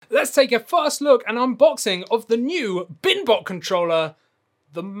let's take a first look and unboxing of the new Binbot controller,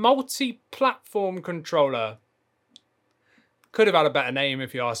 the multi-platform controller. Could have had a better name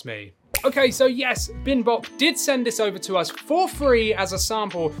if you ask me. Okay, so yes, Binbot did send this over to us for free as a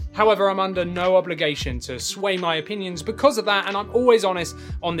sample. However, I'm under no obligation to sway my opinions because of that, and I'm always honest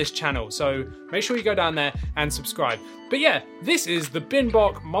on this channel. So make sure you go down there and subscribe. But yeah, this is the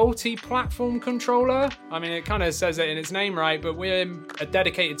Binbot multi-platform controller. I mean, it kind of says it in its name, right? But we're a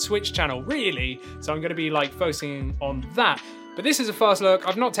dedicated Switch channel, really. So I'm gonna be like focusing on that. But this is a first look.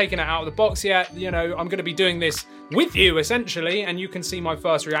 I've not taken it out of the box yet. You know, I'm gonna be doing this with you essentially, and you can see my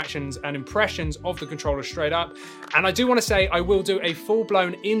first reactions and impressions of the controller straight up. And I do wanna say I will do a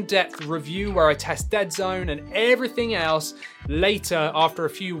full-blown in-depth review where I test Dead Zone and everything else later after a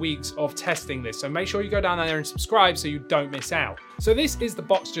few weeks of testing this. So make sure you go down there and subscribe so you don't miss out. So this is the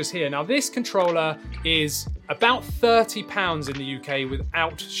box just here. Now this controller is about £30 in the UK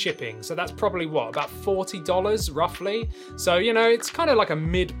without shipping. So that's probably what, about $40 roughly. So, you know, it's kind of like a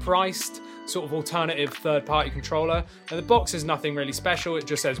mid-priced sort of alternative third-party controller. And the box is nothing really special. It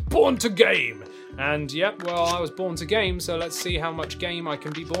just says, born to game. And yep, well, I was born to game. So let's see how much game I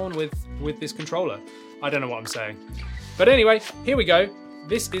can be born with this controller. I don't know what I'm saying. But anyway, here we go.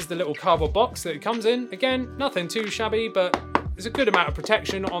 This is the little cardboard box that it comes in. Again, nothing too shabby, but there's a good amount of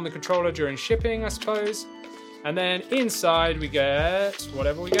protection on the controller during shipping, I suppose. And then inside we get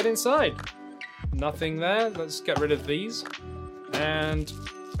whatever we get inside. Nothing there. Let's get rid of these. And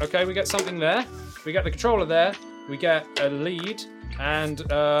okay, we get something there. We get the controller there. We get a lead and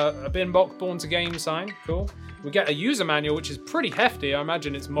a Binbot born to game sign. Cool. We get a user manual, which is pretty hefty. I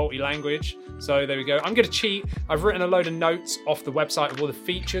imagine it's multi-language. So there we go. I'm gonna cheat. I've written a load of notes off the website of all the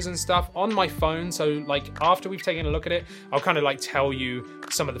features and stuff on my phone. So like after we've taken a look at it, I'll kind of like tell you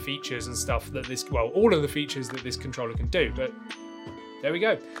some of the features and stuff that this, well, all of the features that this controller can do, but there we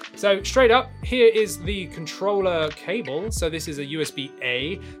go. So straight up, here is the controller cable. So this is a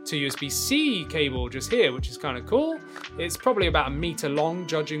USB-A to USB-C cable just here, which is kind of cool. It's probably about 1 meter long,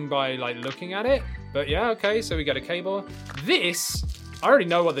 judging by like looking at it. But yeah, okay, so we get a cable. This, I already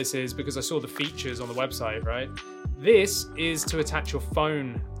know what this is because I saw the features on the website, right? This is to attach your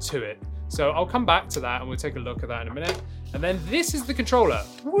phone to it. So I'll come back to that and we'll take a look at that in a minute. And then this is the controller.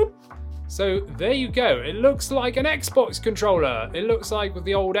 Whoop. So there you go. It looks like an Xbox controller. It looks like with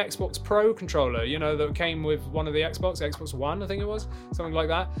the old Xbox Pro controller, you know, that came with one of the Xbox One, I think it was, something like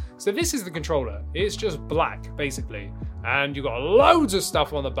that. So this is the controller. It's just black, basically. And you've got loads of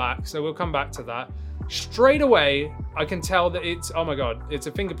stuff on the back, so we'll come back to that. Straight away, I can tell that it's, oh my God, it's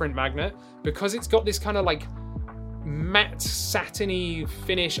a fingerprint magnet because it's got this kind of like matte satiny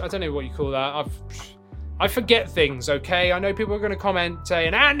finish. I don't know what you call that. I forget things, okay? I know people are gonna comment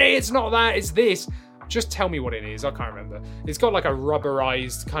saying, Andy, it's not that, it's this. Just tell me what it is, I can't remember. It's got like a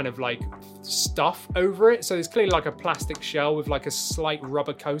rubberized kind of like stuff over it. So it's clearly like a plastic shell with like a slight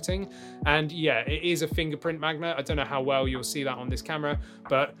rubber coating. And yeah, it is a fingerprint magnet. I don't know how well you'll see that on this camera,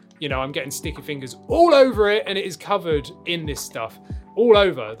 but you know, I'm getting sticky fingers all over it and it is covered in this stuff. All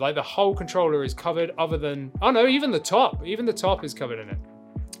over, like the whole controller is covered other than, oh no, even the top is covered in it.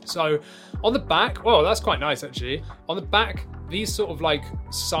 So on the back, well, that's quite nice actually. On the back, these sort of like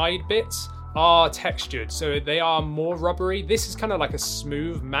side bits are textured, so they are more rubbery. This is kind of like a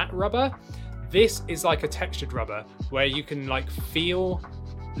smooth matte rubber. This is like a textured rubber where you can like feel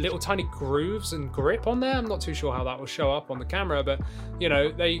little tiny grooves and grip on there. I'm not too sure how that will show up on the camera, but you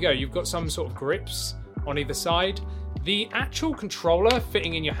know, there you go. You've got some sort of grips on either side. The actual controller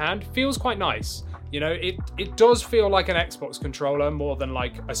fitting in your hand feels quite nice. You know, it does feel like an Xbox controller more than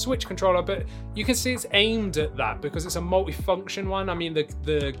like a Switch controller, but you can see it's aimed at that because it's a multi-function one. I mean,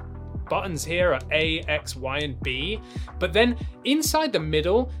 the buttons here are A, X, Y, and B, but then inside the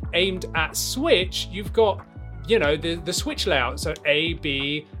middle, aimed at Switch, you've got, you know, the Switch layout. So A,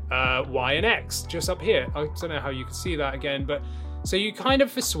 B, Y, and X just up here. I don't know how you can see that again, but so you kind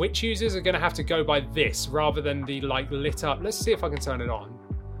of, for Switch users, are gonna have to go by this rather than the like lit up. Let's see if I can turn it on.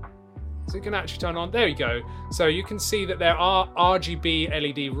 So you can actually turn on, there you go. So you can see that there are RGB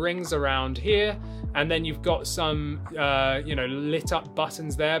LED rings around here, and then you've got some, you know, lit up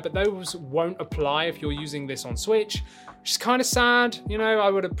buttons there, but those won't apply if you're using this on Switch, which is kind of sad. You know, I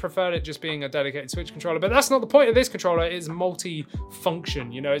would have preferred it just being a dedicated Switch controller, but that's not the point of this controller. It is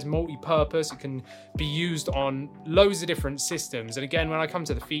multi-function, you know, it's multi-purpose. It can be used on loads of different systems. And again, when I come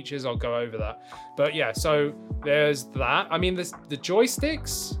to the features, I'll go over that. But yeah, so there's that. I mean, the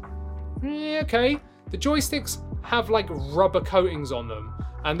joysticks, okay. The joysticks have like rubber coatings on them,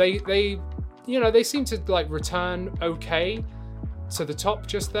 and they you know, they seem to like return okay to the top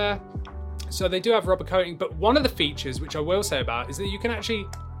just there. So they do have rubber coating, but one of the features which I will say about is that you can actually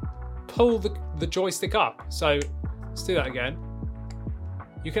pull the joystick up. So let's do that again.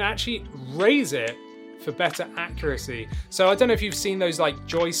 You can actually raise it for better accuracy. So I don't know if you've seen those like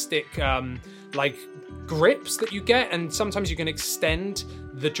joystick like grips that you get, and sometimes you can extend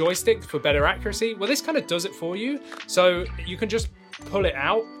the joystick for better accuracy. Well, this kind of does it for you. So you can just pull it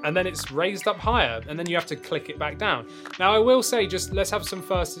out and then it's raised up higher, and then you have to click it back down. Now I will say, just let's have some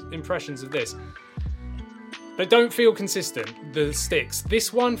first impressions of this. They don't feel consistent, the sticks.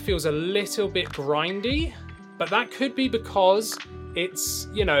 This one feels a little bit grindy, but that could be because it's,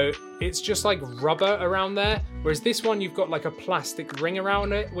 you know, it's just like rubber around there. Whereas this one, you've got like a plastic ring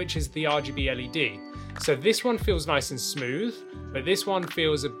around it, which is the RGB LED. So this one feels nice and smooth, but this one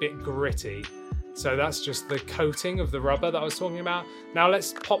feels a bit gritty. So that's just the coating of the rubber that I was talking about. Now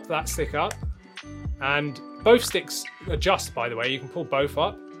let's pop that stick up. And both sticks adjust, by the way. You can pull both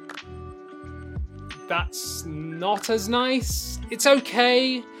up. That's not as nice. It's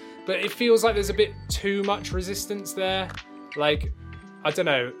okay, but it feels like there's a bit too much resistance there. Like, I don't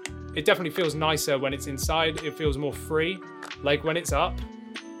know. It definitely feels nicer when it's inside. It feels more free. Like when it's up.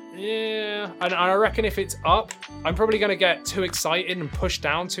 Yeah, and I reckon if it's up, I'm probably going to get too excited and push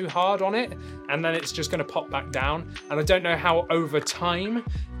down too hard on it, and then it's just going to pop back down. And I don't know how over time,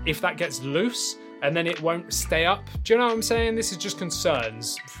 if that gets loose, and then it won't stay up. Do you know what I'm saying? This is just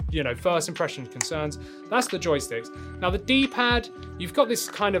concerns, you know, first impression concerns. That's the joysticks. Now the D-pad, you've got this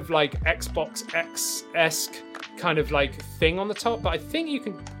kind of like Xbox X-esque kind of like thing on the top, but I think you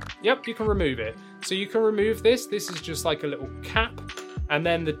can, yep, you can remove it. So you can remove this. This is just like a little cap. And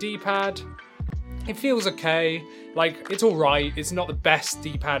then the D-pad, it feels okay. Like, it's all right. It's not the best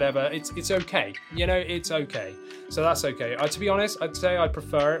D-pad ever. It's okay. You know, it's okay. So that's okay. To be honest, I'd say I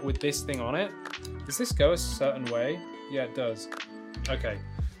prefer it with this thing on it. Does this go a certain way? Yeah, it does. Okay.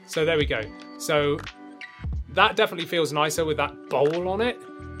 So there we go. So that definitely feels nicer with that bowl on it.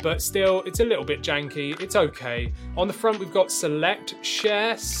 But still, it's a little bit janky. It's okay. On the front, we've got select,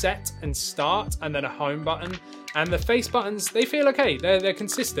 share, set, and start, and then a home button. And the face buttons, they feel okay. They're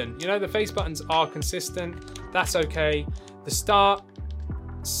consistent. You know, the face buttons are consistent. That's okay. The start,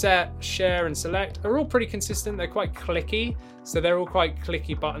 set, share, and select are all pretty consistent. They're quite clicky. So they're all quite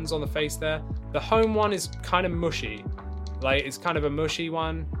clicky buttons on the face there. The home one is kind of mushy. Like, it's kind of a mushy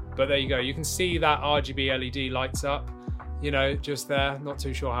one. But there you go. You can see that RGB LED lights up. You know, just there. Not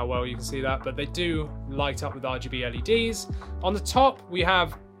too sure how well you can see that, but they do light up with RGB LEDs. On the top, we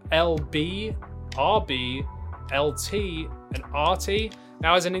have LB, RB, LT, and RT.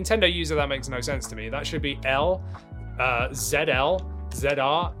 Now, as a Nintendo user, that makes no sense to me. That should be L, ZL,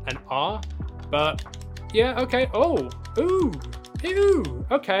 ZR, and R. But yeah, okay. Oh, ooh,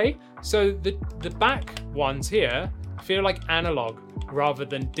 okay. So the back ones here feel like analog rather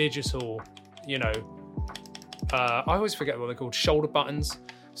than digital, you know. I always forget what they're called, shoulder buttons.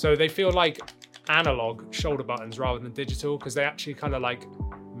 So they feel like analog shoulder buttons rather than digital, because they actually kind of like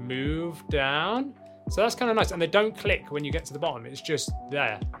move down. So that's kind of nice. And they don't click when you get to the bottom. It's just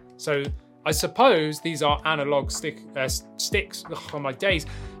there. So I suppose these are analog sticks. Oh, my days.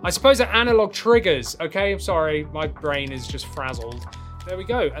 I suppose they're analog triggers. Okay, I'm sorry. My brain is just frazzled. There we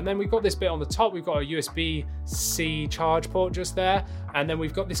go. And then we've got this bit on the top. We've got a USB-C charge port just there. And then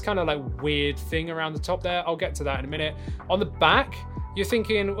we've got this kind of like weird thing around the top there. I'll get to that in a minute. On the back, you're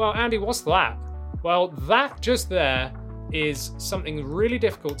thinking, well, Andy, what's that? Well, that just there is something really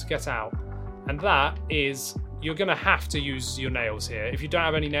difficult to get out. And that is, you're going to have to use your nails here. If you don't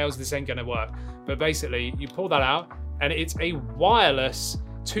have any nails, this ain't going to work. But basically, you pull that out, and it's a wireless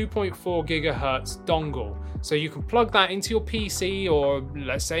 2.4 gigahertz dongle. So you can plug that into your PC, or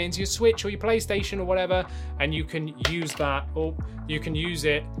let's say into your Switch or your PlayStation or whatever, and you can use that, or you can use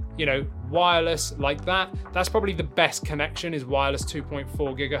it, you know, wireless like that. That's probably the best connection, is wireless 2.4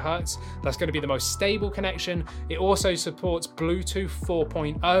 gigahertz. That's going to be the most stable connection. It also supports Bluetooth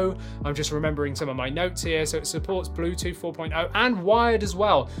 4.0. I'm just remembering some of my notes here. So it supports Bluetooth 4.0 and wired as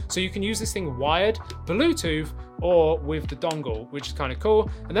well. So you can use this thing wired, Bluetooth, or with the dongle, which is kind of cool.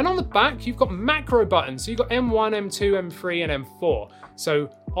 And then on the back, you've got macro buttons. So you've got M1, M2, M3, and M4. So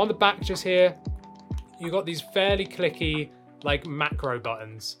on the back just here, you've got these fairly clicky, like macro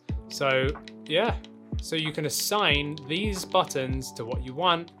buttons. So yeah, so you can assign these buttons to what you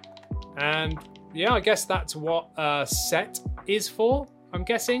want. And yeah, I guess that's what set is for, I'm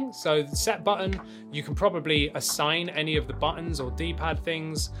guessing. So the set button, you can probably assign any of the buttons or D-pad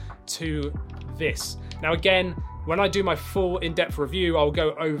things to this. Now again, when I do my full in-depth review, I'll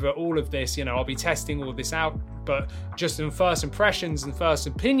go over all of this, you know, I'll be testing all of this out, but just in first impressions and first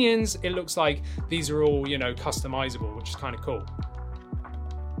opinions, it looks like these are all, you know, customizable, which is kind of cool.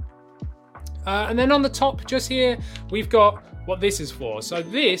 And then on the top just here, we've got what this is for. So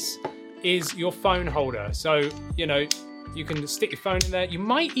this is your phone holder. So, you know, you can stick your phone in there. You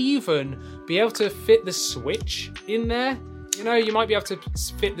might even be able to fit the Switch in there. You know, you might be able to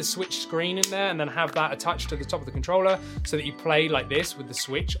fit the Switch screen in there and then have that attached to the top of the controller so that you play like this with the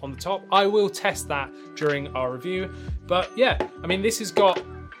Switch on the top. I will test that during our review. But yeah, I mean, this has got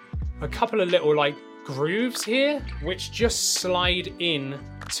a couple of little like grooves here, which just slide in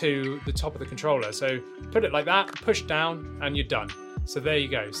to the top of the controller. So put it like that, push down, and you're done. So there you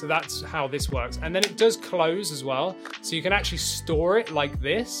go. So that's how this works. And then it does close as well. So you can actually store it like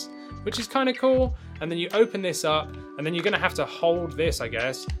this, which is kind of cool. And then you open this up, and then you're going to have to hold this, I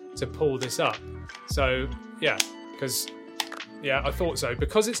guess, to pull this up. So yeah, because yeah, I thought so.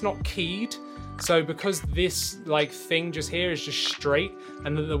 Because it's not keyed, so because this like thing just here is just straight,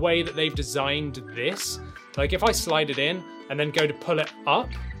 and the way that they've designed this, like if I slide it in and then go to pull it up,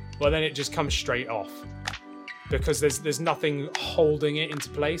 well then it just comes straight off. Because there's nothing holding it into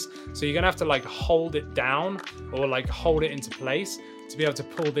place. So you're gonna have to like hold it down or like hold it into place to be able to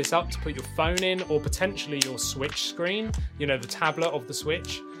pull this up to put your phone in, or potentially your Switch screen, you know, the tablet of the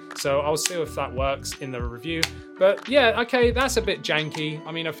Switch. So I'll see if that works in the review. But yeah, okay, that's a bit janky.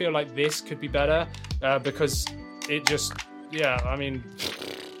 I mean, I feel like this could be better because it just, yeah, I mean,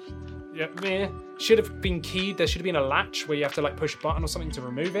 yeah, should have been keyed. There should have been a latch where you have to like push a button or something to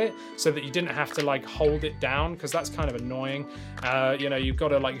remove it so that you didn't have to like hold it down, because that's kind of annoying. You know, you've got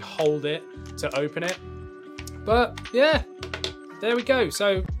to like hold it to open it. But yeah, there we go.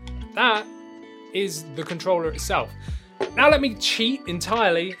 So that is the controller itself. Now let me cheat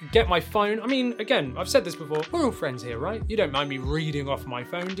entirely, get my phone. I mean, again, I've said this before, we're all friends here, right? You don't mind me reading off my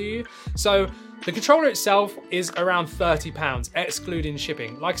phone, do you? So the controller itself is around £30, excluding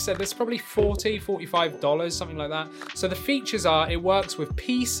shipping. Like I said, there's probably $40, $45, something like that. So the features are, it works with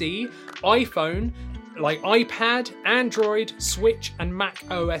PC, iPhone, like iPad, Android, Switch, and Mac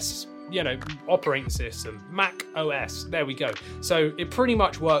OS, you know, operating system, Mac OS, there we go. So it pretty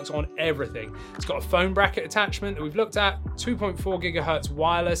much works on everything. It's got a phone bracket attachment that we've looked at, 2.4 gigahertz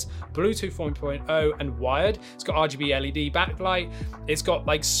wireless, Bluetooth 4.0 and wired. It's got RGB LED backlight. It's got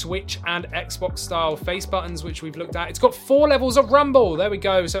like Switch and Xbox style face buttons, which we've looked at. It's got 4 levels of rumble, there we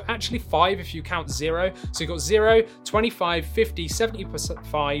go. So actually 5 if you count 0. So you've got 0, 25, 50,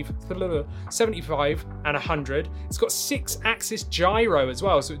 75, 75 and 100. It's got 6-axis gyro as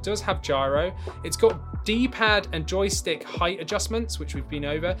well, so it does have gyro. It's got D-pad and joystick height adjustments, which we've been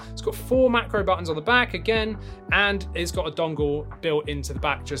over. It's got 4 macro buttons on the back again, and it's got a dongle built into the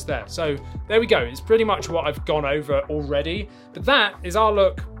back just there. So there we go. It's pretty much what I've gone over already. But that is our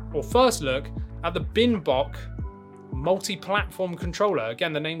look, or first look, at the Binbok multi-platform controller.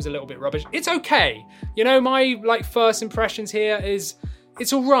 Again, the name's a little bit rubbish. It's okay. You know, my like first impressions here is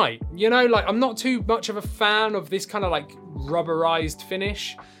it's all right. You know, like I'm not too much of a fan of this kind of like rubberized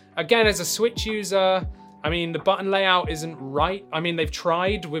finish. Again, as a Switch user, I mean, the button layout isn't right. I mean, they've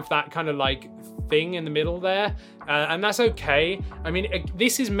tried with that kind of like thing in the middle there, and that's okay. I mean,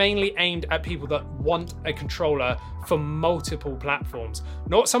 this is mainly aimed at people that want a controller for multiple platforms.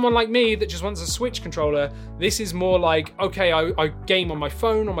 Not someone like me that just wants a Switch controller. This is more like, okay, I game on my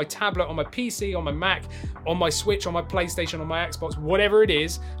phone, on my tablet, on my PC, on my Mac, on my Switch, on my PlayStation, on my Xbox, whatever it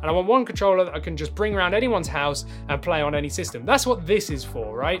is, and I want one controller that I can just bring around anyone's house and play on any system. That's what this is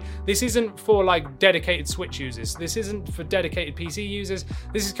for, right? This isn't for like dedicated Switch users. This isn't for dedicated PC users.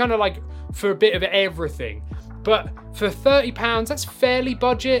 This is kind of like for a bit of everything. But for £30, that's fairly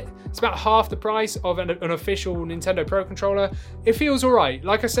budget. It's about half the price of an official Nintendo Pro controller. It feels all right.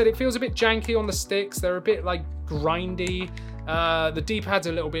 Like I said, it feels a bit janky on the sticks. They're a bit like grindy. The D-pad's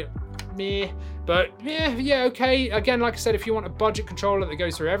a little bit meh. But yeah, okay. Again, like I said, if you want a budget controller that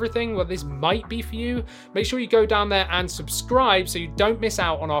goes through everything, well, this might be for you. Make sure you go down there and subscribe so you don't miss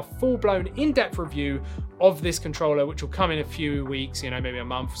out on our full-blown in-depth review of this controller, which will come in a few weeks, you know, maybe a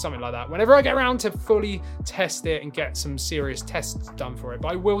month, something like that. Whenever I get around to fully test it and get some serious tests done for it.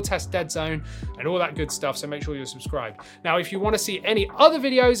 But I will test Dead Zone and all that good stuff, so make sure you're subscribed. Now, if you want to see any other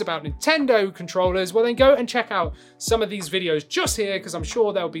videos about Nintendo controllers, well then go and check out some of these videos just here, because I'm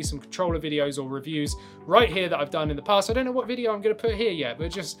sure there'll be some controller videos or reviews right here that I've done in the past. I don't know what video I'm going to put here yet,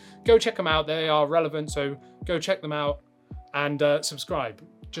 but just go check them out. They are relevant, so go check them out and subscribe.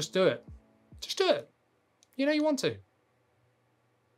 Just do it. Just do it. You know you want to.